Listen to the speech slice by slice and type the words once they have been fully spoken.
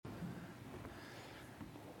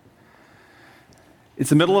It's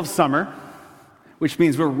the middle of summer, which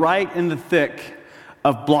means we're right in the thick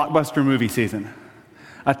of blockbuster movie season.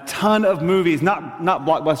 A ton of movies, not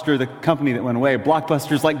Blockbuster, the company that went away,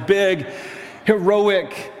 blockbusters like big,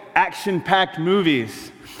 heroic, action-packed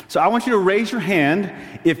movies. So I want you to raise your hand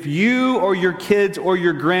if you or your kids or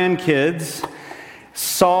your grandkids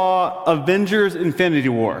saw Avengers Infinity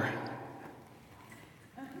War.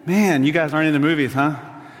 Man, you guys aren't into movies, huh?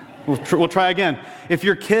 We'll try again. If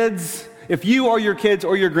you or your kids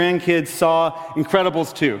or your grandkids saw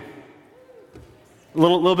Incredibles 2. A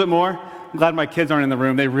little bit more. I'm glad my kids aren't in the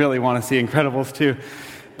room. They really want to see Incredibles 2.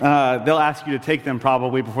 They'll ask you to take them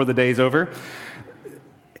probably before the day's over.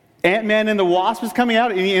 Ant-Man and the Wasp is coming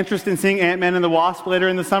out. Any interest in seeing Ant-Man and the Wasp later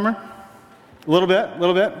in the summer? A little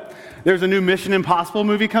bit. There's a new Mission Impossible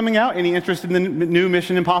movie coming out. Any interest in the new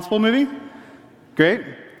Mission Impossible movie? Great.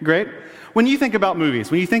 When you think about movies,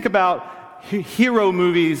 when you think about hero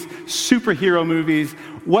movies, superhero movies,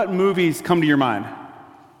 what movies come to your mind?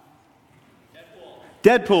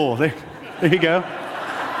 Deadpool. There you go.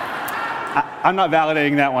 I'm not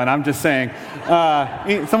validating that one. I'm just saying.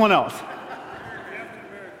 Someone else.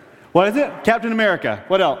 What is it? Captain America.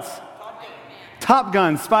 What else? Top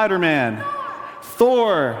Gun. Spider-Man.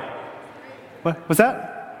 Thor. What was that?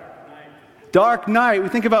 Dark Knight. We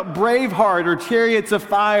think about Braveheart or Chariots of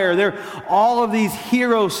Fire. There are all of these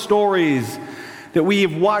hero stories that we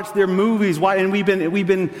have watched their movies, and we've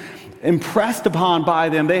been impressed upon by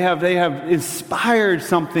them. They have inspired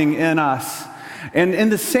something in us. And in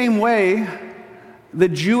the same way, the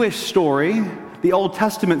Jewish story, the Old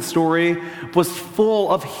Testament story, was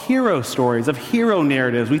full of hero stories, of hero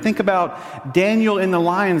narratives. We think about Daniel in the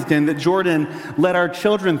lion's den that Jordan led our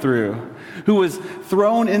children through, who was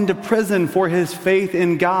thrown into prison for his faith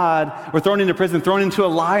in God, or thrown into a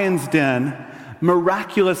lion's den,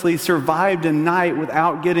 miraculously survived a night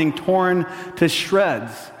without getting torn to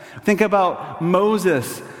shreds. Think about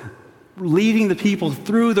Moses leading the people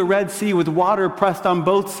through the Red Sea with water pressed on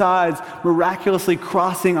both sides, miraculously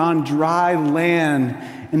crossing on dry land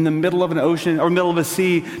in the middle of an ocean or middle of a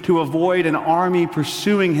sea to avoid an army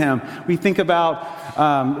pursuing him. We think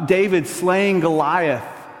about David slaying Goliath,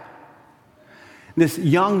 this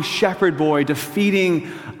young shepherd boy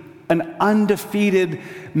defeating an undefeated,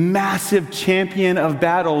 massive champion of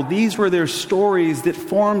battle. These were their stories that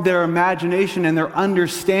formed their imagination and their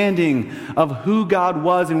understanding of who God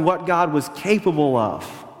was and what God was capable of.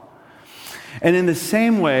 And in the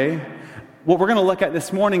same way, what we're going to look at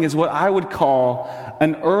this morning is what I would call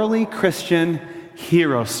an early Christian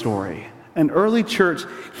hero story. An early church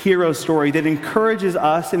hero story that encourages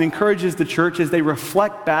us and encourages the church as we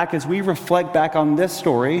reflect back on this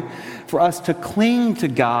story, for us to cling to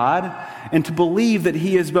God and to believe that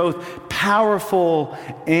He is both powerful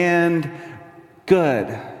and good,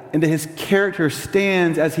 and that His character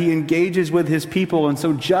stands as He engages with His people. And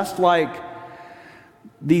so just like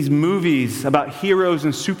these movies about heroes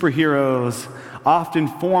and superheroes often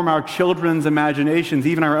form our children's imaginations,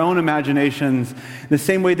 even our own imaginations, in the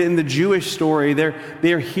same way that in the Jewish story,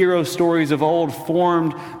 their hero stories of old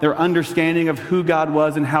formed their understanding of who God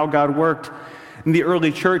was and how God worked. In the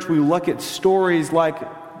early church, we look at stories like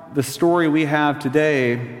the story we have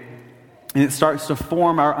today, and it starts to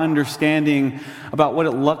form our understanding about what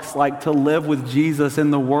it looks like to live with Jesus in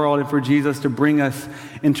the world and for Jesus to bring us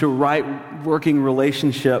into right working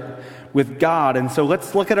relationship with God. And so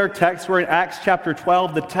let's look at our text. We're in Acts chapter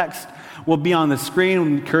 12. The text will be on the screen.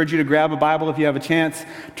 We encourage you to grab a Bible if you have a chance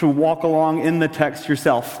to walk along in the text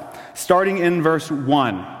yourself. Starting in verse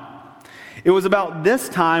 1. It was about this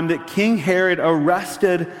time that King Herod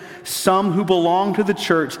arrested some who belonged to the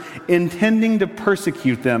church, intending to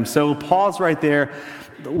persecute them. So pause right there.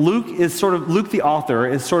 Luke the author,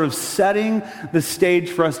 is sort of setting the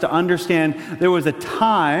stage for us to understand there was a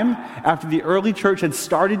time after the early church had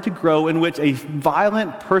started to grow in which a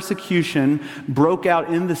violent persecution broke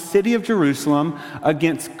out in the city of Jerusalem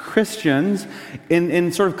against Christians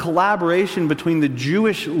in sort of collaboration between the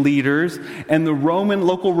Jewish leaders and the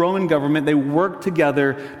local Roman government. They worked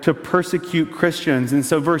together to persecute Christians. And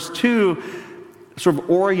so verse 2 sort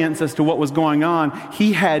of orients us to what was going on.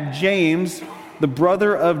 He had James, the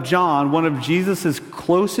brother of John, one of Jesus'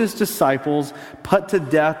 closest disciples, put to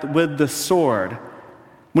death with the sword.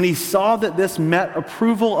 When he saw that this met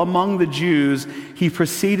approval among the Jews, he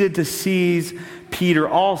proceeded to seize Peter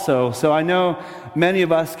also. So I know many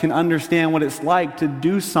of us can understand what it's like to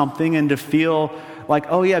do something and to feel like,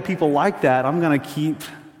 oh yeah, people like that, I'm going to keep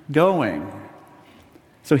going.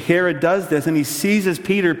 So Herod does this, and he seizes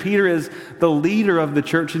Peter. Peter is the leader of the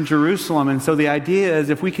church in Jerusalem, and so the idea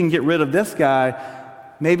is if we can get rid of this guy,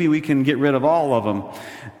 maybe we can get rid of all of them.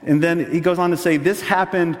 And then he goes on to say, this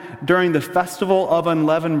happened during the festival of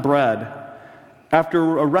unleavened bread. After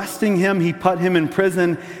arresting him, he put him in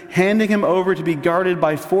prison, handing him over to be guarded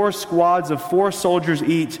by 4 squads of 4 soldiers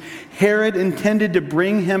each. Herod intended to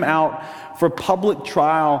bring him out for public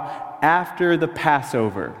trial after the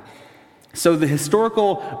Passover. So the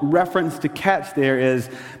historical reference to catch there is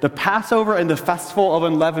the Passover and the Festival of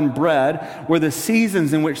Unleavened Bread were the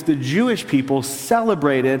seasons in which the Jewish people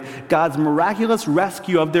celebrated God's miraculous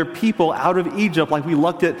rescue of their people out of Egypt, like we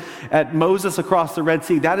looked at Moses across the Red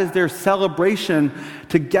Sea. That is their celebration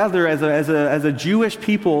together as a Jewish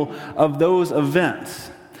people of those events.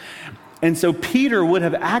 And so Peter would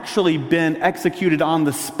have actually been executed on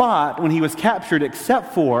the spot when he was captured,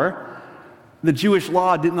 except for the Jewish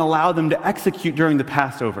law didn't allow them to execute during the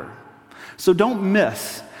Passover. So don't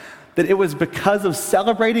miss that it was because of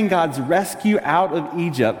celebrating God's rescue out of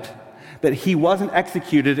Egypt that he wasn't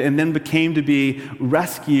executed and then became to be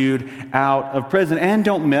rescued out of prison. And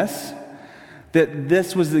don't miss that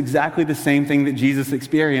this was exactly the same thing that Jesus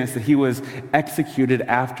experienced, that he was executed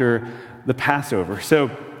after the Passover.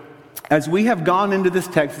 So as we have gone into this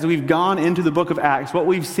text, as we've gone into the book of Acts, what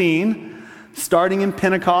we've seen starting in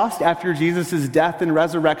Pentecost, after Jesus' death and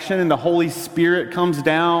resurrection, and the Holy Spirit comes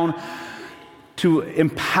down to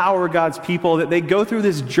empower God's people, that they go through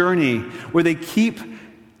this journey where they keep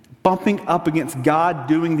bumping up against God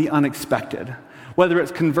doing the unexpected. Whether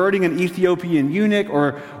it's converting an Ethiopian eunuch,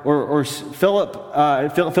 or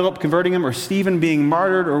Philip converting him, or Stephen being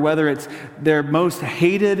martyred, or whether it's their most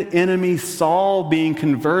hated enemy, Saul, being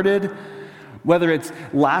converted. Whether it's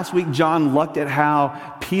last week, John looked at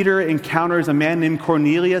how Peter encounters a man named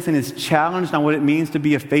Cornelius and is challenged on what it means to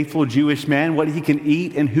be a faithful Jewish man, what he can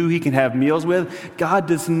eat and who he can have meals with. God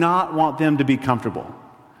does not want them to be comfortable.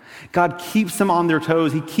 God keeps them on their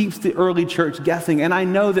toes. He keeps the early church guessing. And I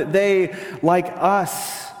know that they, like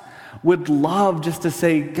us, would love just to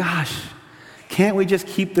say, gosh, can't we just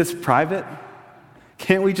keep this private?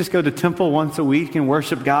 Can't we just go to temple once a week and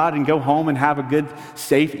worship God and go home and have a good,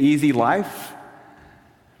 safe, easy life?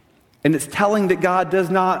 And it's telling that God does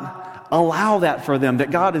not allow that for them, that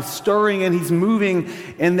God is stirring and he's moving.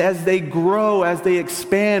 And as they grow, as they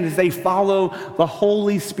expand, as they follow the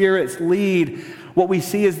Holy Spirit's lead, what we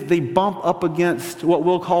see is that they bump up against what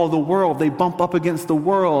we'll call the world. They bump up against the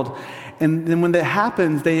world. And then when that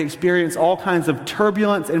happens, they experience all kinds of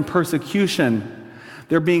turbulence and persecution.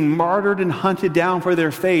 They're being martyred and hunted down for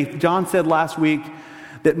their faith. John said last week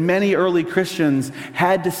that many early Christians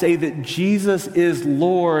had to say that Jesus is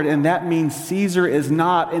Lord, and that means Caesar is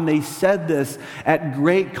not. And they said this at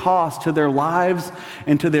great cost to their lives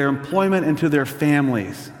and to their employment and to their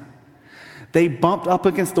families. They bumped up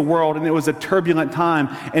against the world, and it was a turbulent time.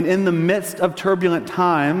 And in the midst of turbulent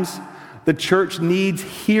times, the church needs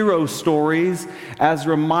hero stories as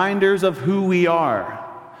reminders of who we are,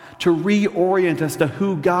 to reorient us to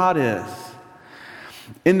who God is.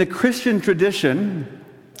 In the Christian tradition,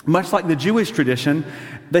 much like the Jewish tradition,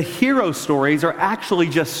 the hero stories are actually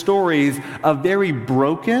just stories of very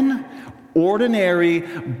broken, ordinary,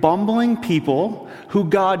 bumbling people who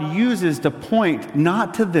God uses to point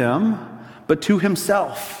not to them, but to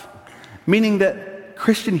himself. Meaning that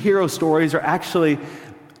Christian hero stories are actually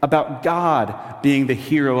about God being the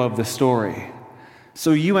hero of the story.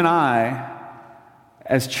 So you and I,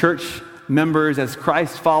 as church members, as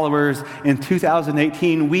Christ followers in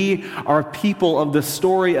 2018, we are people of the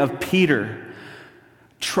story of Peter,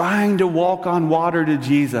 trying to walk on water to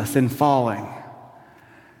Jesus and falling.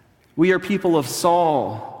 We are people of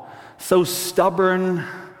Saul, so stubborn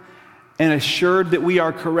and assured that we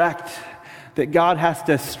are correct, that God has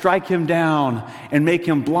to strike him down and make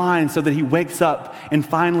him blind so that he wakes up and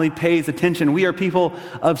finally pays attention. We are people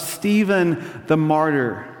of Stephen the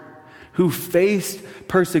martyr, who faced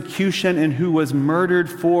persecution and who was murdered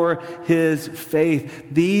for his faith.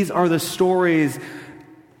 These are the stories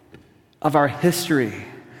of our history.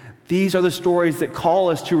 These are the stories that call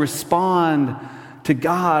us to respond to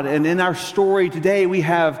God. And in our story today, we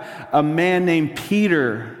have a man named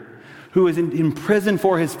Peter who is in prison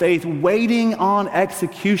for his faith, waiting on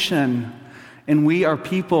execution. And we are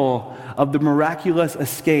people of the miraculous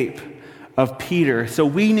escape of Peter. So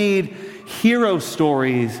we need hero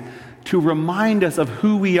stories to remind us of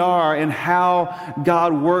who we are and how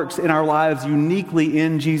God works in our lives uniquely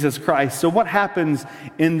in Jesus Christ. So what happens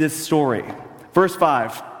in this story? Verse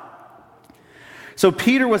 5. So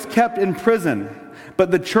Peter was kept in prison, but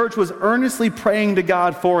the church was earnestly praying to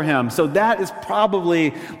God for him. So that is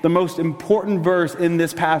probably the most important verse in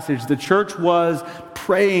this passage. The church was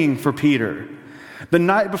praying for Peter. The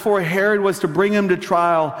night before Herod was to bring him to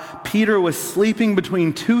trial, Peter was sleeping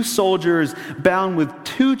between two soldiers bound with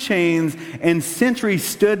two chains, and sentries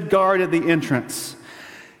stood guard at the entrance.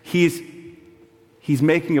 He's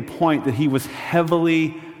making a point that he was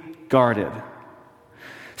heavily guarded.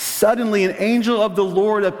 Suddenly, an angel of the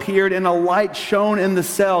Lord appeared, and a light shone in the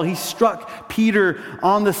cell. He struck Peter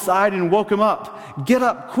on the side and woke him up. "Get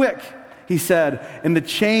up, quick," he said, and the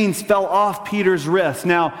chains fell off Peter's wrists.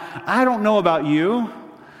 Now, I don't know about you,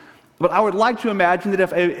 but I would like to imagine that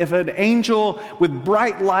if an angel with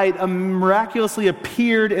bright light miraculously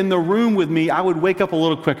appeared in the room with me, I would wake up a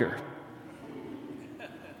little quicker.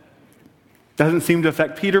 Doesn't seem to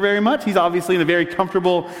affect Peter very much. He's obviously in a very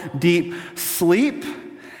comfortable, deep sleep.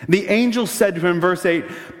 The angel said to him, verse 8,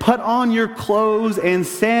 "Put on your clothes and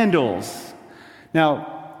sandals." Now,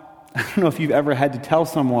 I don't know if you've ever had to tell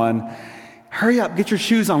someone, "Hurry up, get your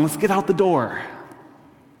shoes on, let's get out the door."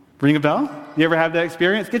 Ring a bell? You ever have that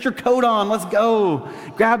experience? Get your coat on, let's go.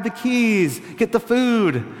 Grab the keys, get the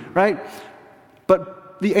food, right?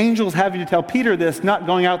 But the angel's having to tell Peter this, not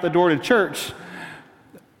going out the door to church,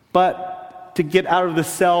 but to get out of the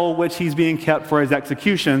cell which he's being kept for his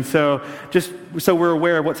execution. So just so we're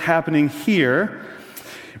aware of what's happening here.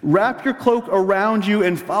 "Wrap your cloak around you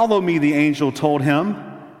and follow me," the angel told him.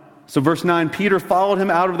 So verse 9, Peter followed him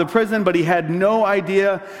out of the prison, but he had no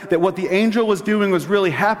idea that what the angel was doing was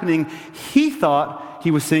really happening. He thought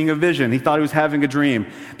he was seeing a vision. He thought he was having a dream.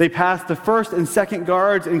 They passed the first and second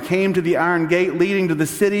guards and came to the iron gate leading to the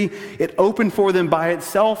city. It opened for them by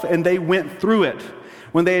itself, and they went through it.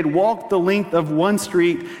 When they had walked the length of one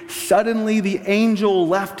street, suddenly the angel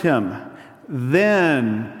left him.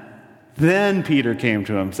 Then Peter came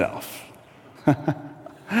to himself.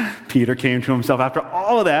 Peter came to himself after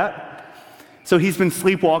all of that. So he's been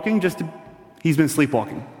sleepwalking.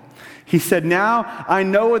 He said, "Now I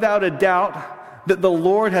know without a doubt that the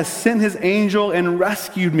Lord has sent his angel and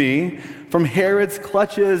rescued me from Herod's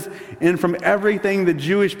clutches and from everything the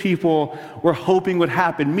Jewish people were hoping would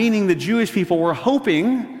happen." Meaning the Jewish people were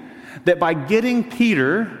hoping that by getting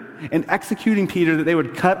Peter and executing Peter, that they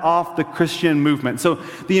would cut off the Christian movement. So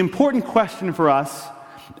the important question for us,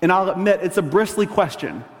 and I'll admit it's a bristly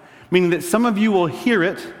question, meaning that some of you will hear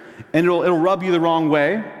it and it'll rub you the wrong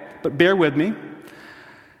way, but bear with me.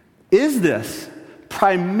 Is this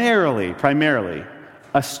primarily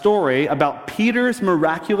a story about Peter's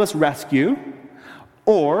miraculous rescue?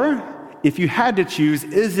 Or, if you had to choose,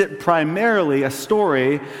 is it primarily a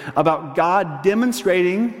story about God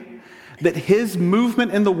demonstrating that his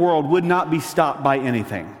movement in the world would not be stopped by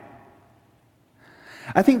anything?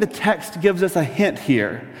 I think the text gives us a hint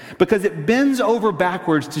here because it bends over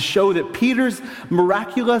backwards to show that Peter's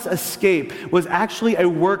miraculous escape was actually a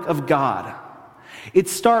work of God. It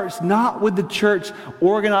starts not with the church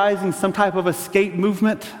organizing some type of escape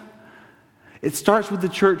movement. It starts with the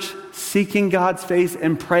church seeking God's face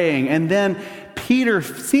and praying. And then Peter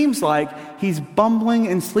seems like he's bumbling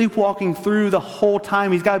and sleepwalking through the whole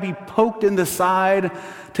time. He's got to be poked in the side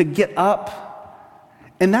to get up.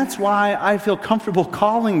 And that's why I feel comfortable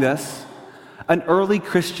calling this an early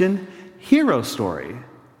Christian hero story.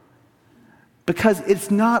 Because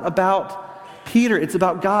it's not about Peter, it's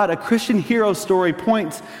about God. A Christian hero story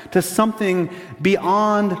points to something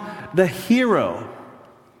beyond the hero.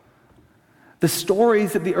 The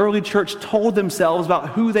stories that the early church told themselves about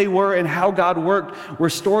who they were and how God worked were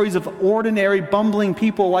stories of ordinary, bumbling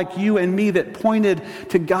people like you and me that pointed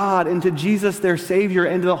to God and to Jesus, their Savior,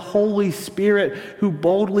 and to the Holy Spirit who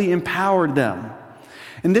boldly empowered them.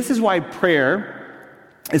 And this is why prayer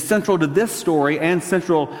is central to this story and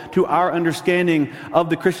central to our understanding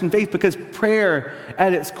of the Christian faith, because prayer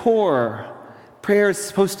at its core, prayer is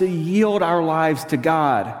supposed to yield our lives to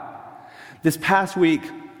God. This past week,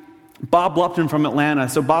 Bob Lupton from Atlanta.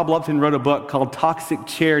 So Bob Lupton wrote a book called Toxic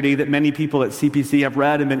Charity that many people at CPC have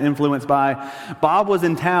read and been influenced by. Bob was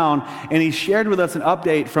in town and he shared with us an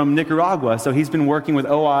update from Nicaragua. So he's been working with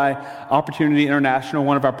OI, Opportunity International,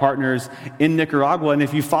 one of our partners in Nicaragua. And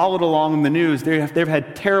if you followed along in the news, they've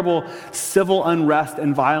had terrible civil unrest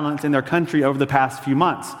and violence in their country over the past few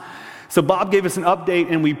months. So Bob gave us an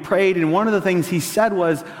update and we prayed, and one of the things he said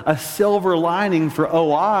was a silver lining for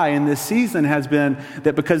OI in this season has been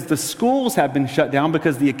that because the schools have been shut down,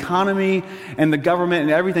 because the economy and the government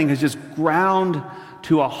and everything has just ground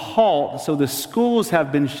to a halt, so the schools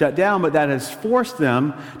have been shut down, but that has forced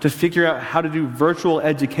them to figure out how to do virtual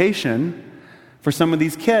education for some of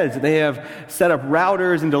these kids. They have set up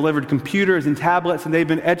routers and delivered computers and tablets, and they've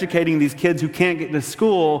been educating these kids who can't get to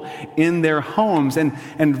school in their homes. And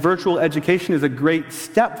virtual education is a great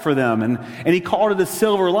step for them. And he called it a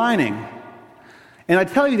silver lining. And I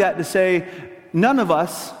tell you that to say, none of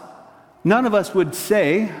us would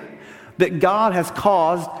say that God has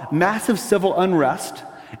caused massive civil unrest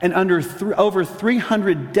and over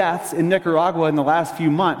 300 deaths in Nicaragua in the last few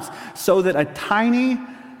months so that a tiny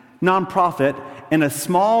nonprofit in a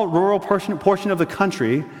small rural portion of the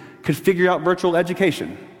country could figure out virtual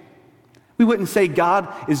education. We wouldn't say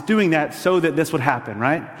God is doing that so that this would happen,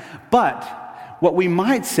 right? But what we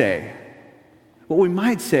might say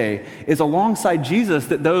is alongside Jesus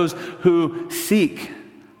that those who seek,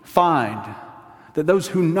 find, that those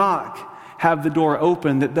who knock have the door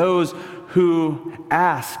open, that those who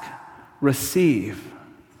ask, receive.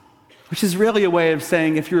 Which is really a way of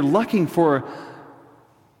saying if you're looking for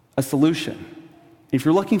a solution, if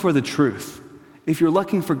you're looking for the truth, if you're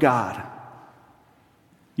looking for God,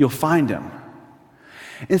 you'll find him.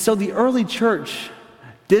 And so the early church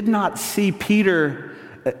did not see Peter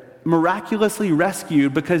miraculously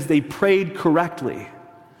rescued because they prayed correctly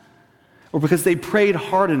or because they prayed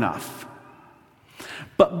hard enough,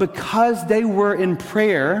 but because they were in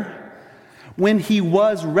prayer when he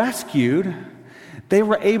was rescued, they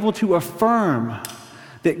were able to affirm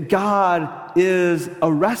that God is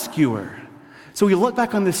a rescuer. So we look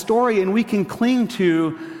back on this story and we can cling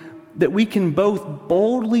to that we can both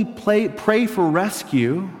boldly pray for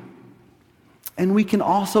rescue, and we can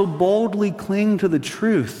also boldly cling to the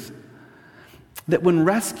truth that when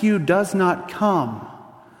rescue does not come,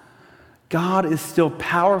 God is still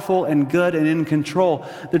powerful and good and in control.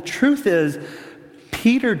 The truth is,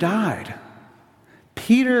 Peter died.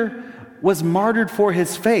 Peter was martyred for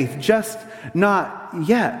his faith, just not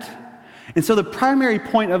yet. And so the primary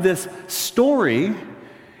point of this story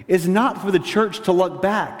is not for the church to look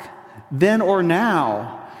back then or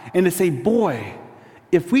now and to say, boy,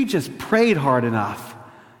 if we just prayed hard enough,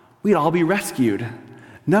 we'd all be rescued.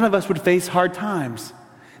 None of us would face hard times.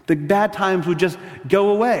 The bad times would just go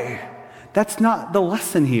away. That's not the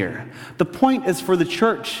lesson here. The point is for the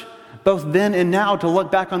church, both then and now, to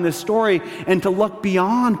look back on this story and to look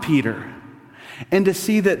beyond Peter and to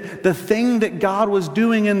see that the thing that God was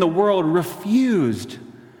doing in the world refused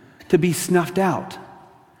to be snuffed out.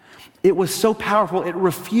 It was so powerful, it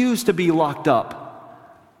refused to be locked up.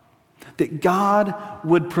 That God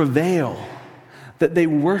would prevail. That they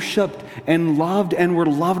worshiped and loved and were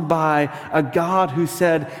loved by a God who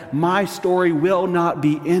said, my story will not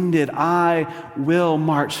be ended. I will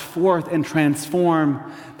march forth and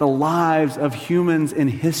transform the lives of humans in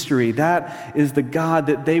history. That is the God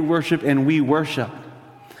that they worship and we worship.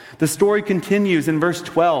 The story continues in verse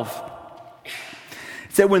 12. It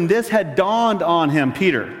said, when this had dawned on him,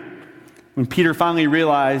 Peter, when Peter finally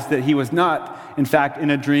realized that he was not, in fact,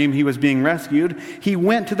 in a dream, he was being rescued, he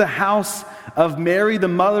went to the house of Mary, the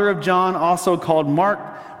mother of John, also called Mark,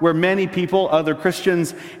 where many people, other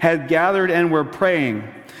Christians, had gathered and were praying.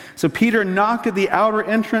 So Peter knocked at the outer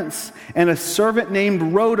entrance, and a servant named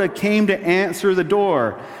Rhoda came to answer the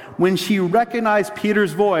door. When she recognized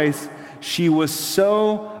Peter's voice, she was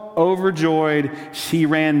so overjoyed, she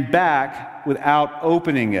ran back without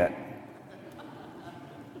opening it.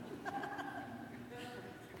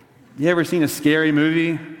 You ever seen a scary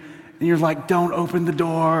movie? And you're like, don't open the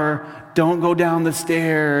door. Don't go down the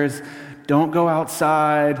stairs. Don't go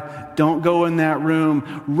outside. Don't go in that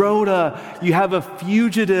room. Rhoda, you have a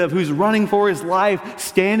fugitive who's running for his life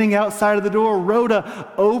standing outside of the door.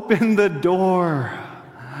 Rhoda, open the door.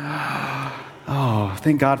 Oh,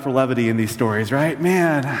 thank God for levity in these stories, right?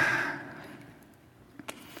 Man.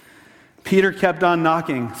 Peter kept on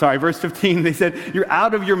knocking. Sorry, verse 15, they said, you're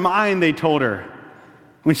out of your mind, they told her.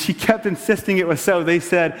 When she kept insisting it was so, they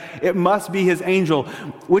said, it must be his angel,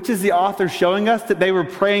 which is the author showing us that they were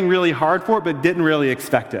praying really hard for it, but didn't really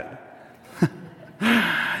expect it.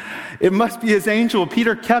 It must be his angel.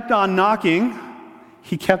 Peter kept on knocking.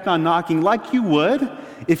 He kept on knocking like you would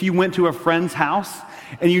if you went to a friend's house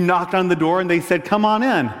and you knocked on the door and they said, come on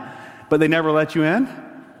in, but they never let you in.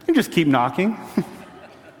 You just keep knocking.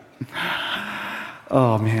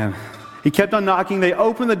 Oh, man. He kept on knocking. They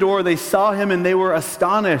opened the door. They saw him and they were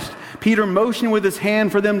astonished. Peter motioned with his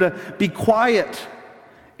hand for them to be quiet.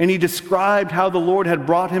 And he described how the Lord had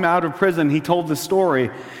brought him out of prison. He told the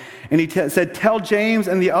story. And he said, tell James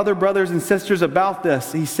and the other brothers and sisters about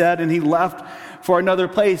this, he said. And he left for another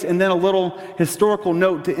place. And then a little historical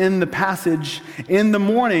note to end the passage. In the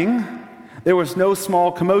morning, there was no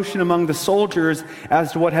small commotion among the soldiers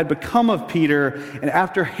as to what had become of Peter. And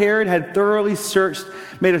after Herod had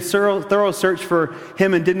made a thorough search for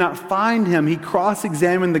him and did not find him, he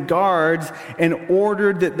cross-examined the guards and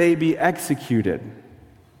ordered that they be executed.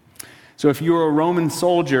 So if you were a Roman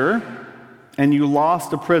soldier and you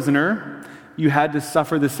lost a prisoner, you had to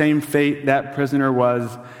suffer the same fate that prisoner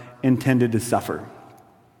was intended to suffer.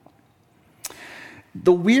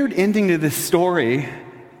 The weird ending to this story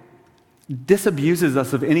disabuses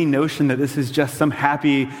us of any notion that this is just some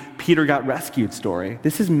happy Peter got rescued story.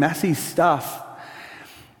 This is messy stuff.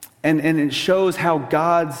 And it shows how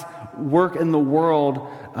God's work in the world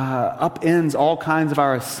upends all kinds of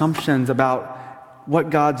our assumptions about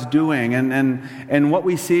what God's doing. And what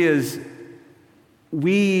we see is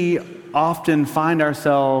we often find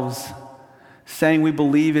ourselves saying we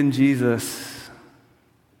believe in Jesus,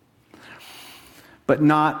 but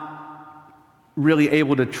not really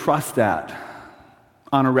able to trust that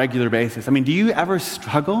on a regular basis. I mean, do you ever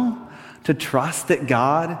struggle to trust that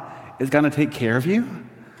God is going to take care of you?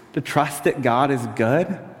 To trust that God is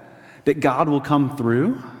good? That God will come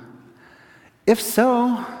through? If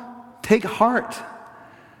so, take heart.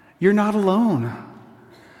 You're not alone.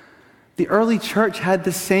 The early church had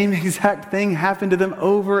the same exact thing happen to them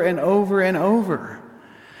over and over and over.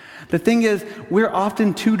 The thing is, we're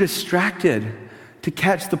often too distracted to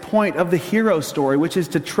catch the point of the hero story, which is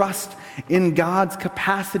to trust in God's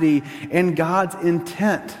capacity and God's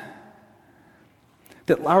intent.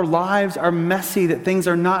 That our lives are messy, that things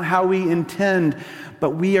are not how we intend,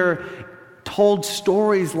 but we are told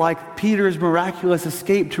stories like Peter's miraculous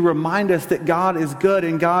escape to remind us that God is good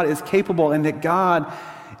and God is capable and that God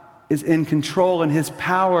is in control and his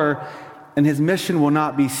power and his mission will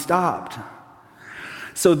not be stopped.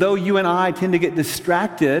 So though you and I tend to get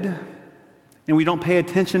distracted and we don't pay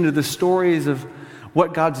attention to the stories of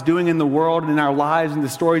what God's doing in the world and in our lives and the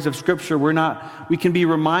stories of Scripture, we can be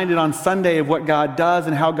reminded on Sunday of what God does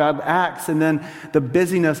and how God acts, and then the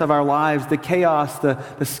busyness of our lives, the chaos,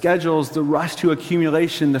 the schedules, the rush to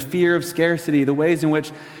accumulation, the fear of scarcity, the ways in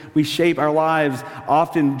which we shape our lives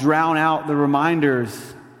often drown out the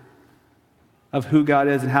reminders of who God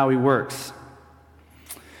is and how he works.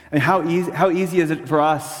 And how easy is it for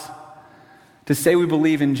us to say we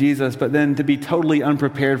believe in Jesus, but then to be totally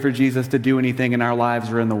unprepared for Jesus to do anything in our lives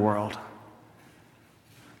or in the world.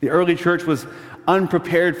 The early church was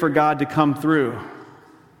unprepared for God to come through.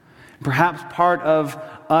 Perhaps part of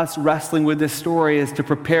us wrestling with this story is to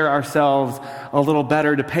prepare ourselves a little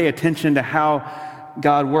better, to pay attention to how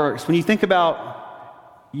God works. When you think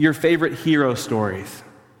about your favorite hero stories,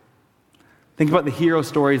 think about the hero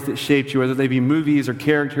stories that shaped you, whether they be movies or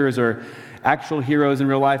characters or actual heroes in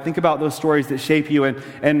real life. Think about those stories that shape you,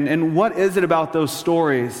 and what is it about those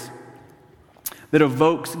stories that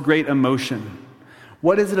evokes great emotion?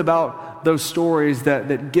 What is it about those stories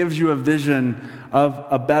that gives you a vision of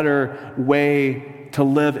a better way to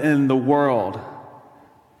live in the world?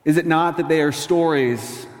 Is it not that they are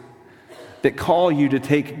stories that call you to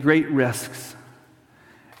take great risks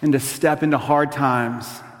and to step into hard times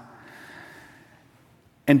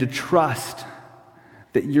and to trust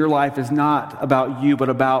that your life is not about you, but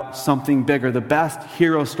about something bigger? The best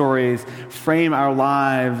hero stories frame our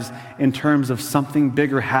lives in terms of something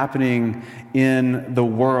bigger happening in the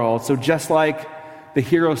world. So just like the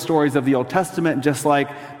hero stories of the Old Testament, just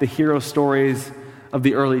like the hero stories of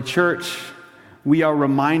the early church, we are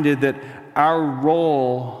reminded that our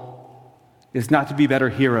role is not to be better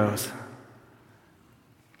heroes,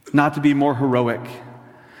 not to be more heroic,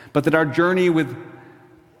 but that our journey with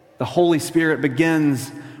the Holy Spirit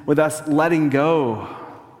begins with us letting go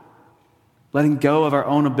of our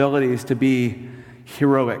own abilities to be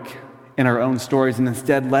heroic in our own stories, and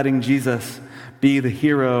instead letting Jesus be the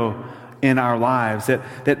hero in our lives.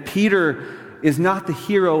 That Peter is not the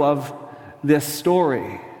hero of this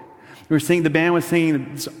story. The band was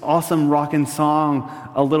singing this awesome rockin' song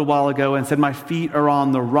a little while ago and said, "My feet are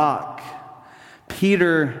on the rock."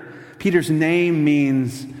 Peter's name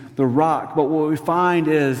means the rock, but what we find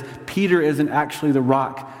is Peter isn't actually the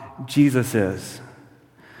rock, Jesus is.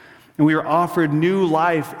 And we are offered new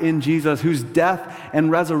life in Jesus, whose death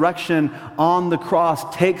and resurrection on the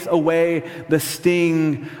cross takes away the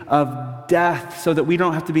sting of death so that we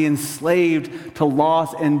don't have to be enslaved to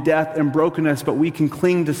loss and death and brokenness, but we can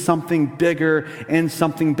cling to something bigger and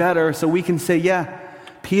something better. So we can say, yeah,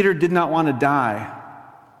 Peter did not want to die.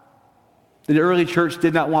 The early church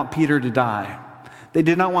did not want Peter to die. They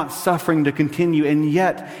did not want suffering to continue, and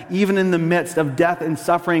yet, even in the midst of death and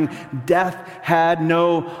suffering, death had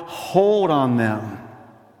no hold on them.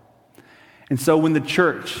 And so when the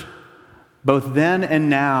church, both then and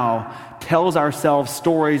now, tells ourselves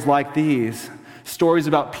stories like these, stories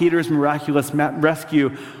about Peter's miraculous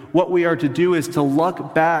rescue, what we are to do is to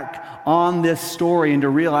look back on this story and to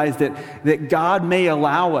realize that God may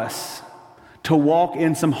allow us to walk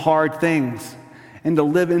in some hard things and to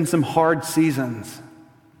live in some hard seasons.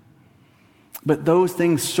 But those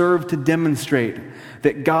things serve to demonstrate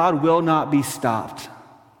that God will not be stopped,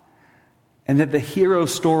 And that the hero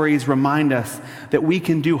stories remind us that we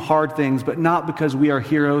can do hard things, but not because we are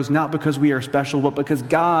heroes, not because we are special, but because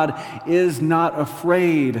God is not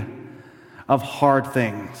afraid of hard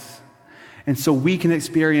things. And so we can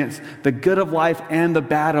experience the good of life and the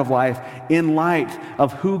bad of life in light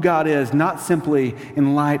of who God is, not simply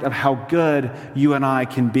in light of how good you and I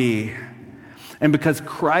can be. And because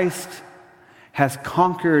Christ has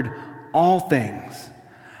conquered all things,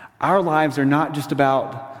 our lives are not just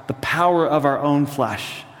about the power of our own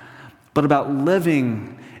flesh, but about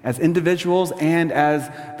living as individuals and as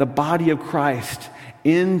the body of Christ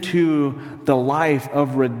into the life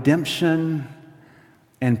of redemption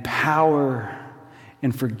and power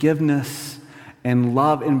and forgiveness and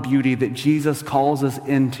love and beauty that Jesus calls us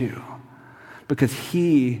into, because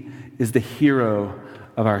he is the hero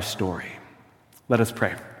of our story. Let us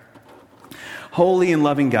pray. Holy and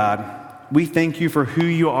loving God, we thank you for who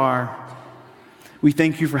you are. We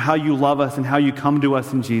thank you for how you love us and how you come to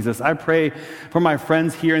us in Jesus. I pray for my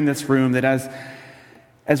friends here in this room that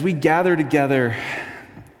as we gather together,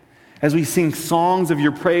 as we sing songs of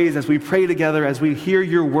your praise, as we pray together, as we hear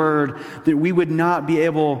your word, that we would not be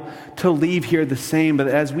able to leave here the same, but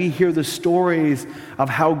as we hear the stories of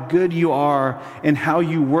how good you are and how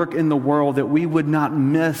you work in the world, that we would not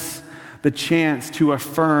miss the chance to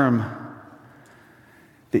affirm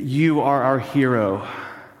that you are our hero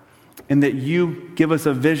and that you give us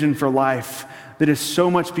a vision for life that is so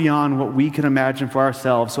much beyond what we can imagine for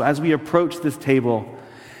ourselves. So as we approach this table,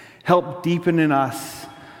 help deepen in us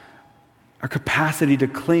our capacity to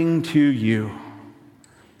cling to you,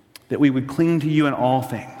 that we would cling to you in all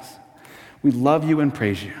things. We love you and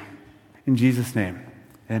praise you. In Jesus' name,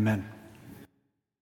 amen.